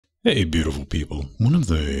Hey, beautiful people. One of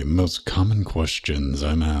the most common questions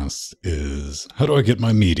I'm asked is, how do I get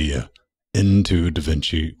my media into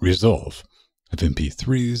DaVinci Resolve? I have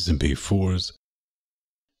MP3s, MP4s,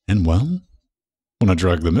 and well, when I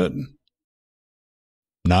drag them in,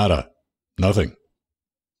 nada, nothing.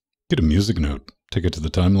 Get a music note, take it to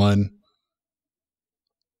the timeline.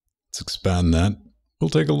 Let's expand that.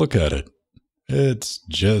 We'll take a look at it. It's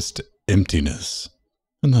just emptiness,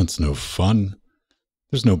 and that's no fun.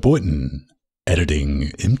 There's no point in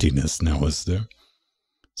editing emptiness now, is there?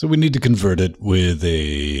 So we need to convert it with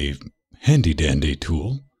a handy-dandy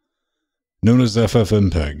tool known as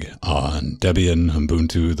FFmpeg on Debian,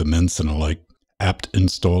 Ubuntu, the Mints, and alike. apt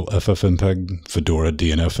install FFmpeg, Fedora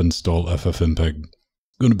DNF install FFmpeg.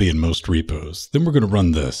 Going to be in most repos. Then we're going to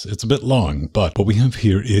run this. It's a bit long, but what we have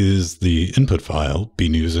here is the input file,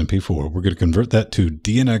 bnews MP4. We're going to convert that to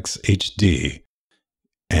DNxHD.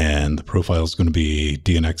 And the profile is going to be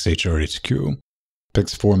DNxHRHQ,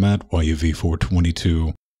 PIX format,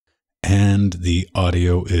 YUV422, and the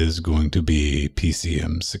audio is going to be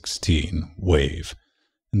PCM16 wave.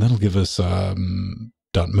 And that'll give us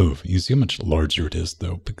 .mov. You see how much larger it is,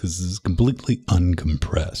 though, because this is completely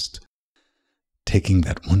uncompressed. Taking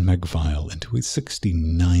that 1 meg file into a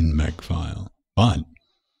 69 meg file. But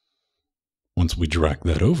once we drag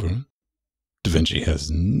that over, DaVinci has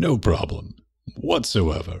no problem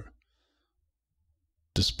whatsoever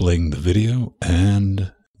displaying the video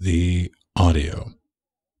and the audio.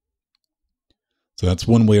 So that's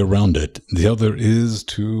one way around it. The other is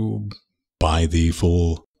to buy the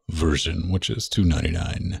full version, which is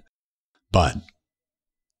 $2.99. But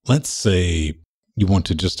let's say you want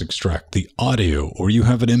to just extract the audio, or you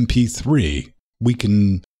have an MP3. We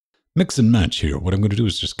can mix and match here. What I'm going to do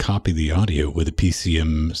is just copy the audio with a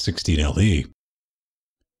PCM16LE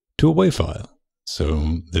to a WAV file.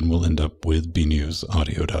 So then we'll end up with bnews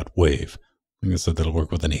audio.wave. Like I said, that'll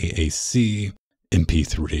work with an AAC,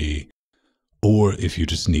 MP3, or if you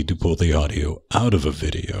just need to pull the audio out of a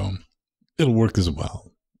video, it'll work as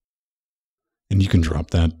well. And you can drop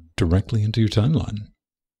that directly into your timeline.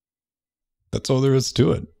 That's all there is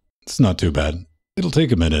to it. It's not too bad. It'll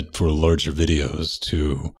take a minute for larger videos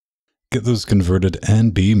to get those converted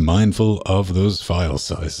and be mindful of those file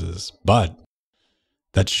sizes. But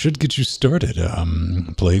that should get you started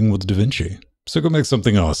playing with DaVinci. So go make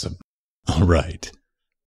something awesome. All right.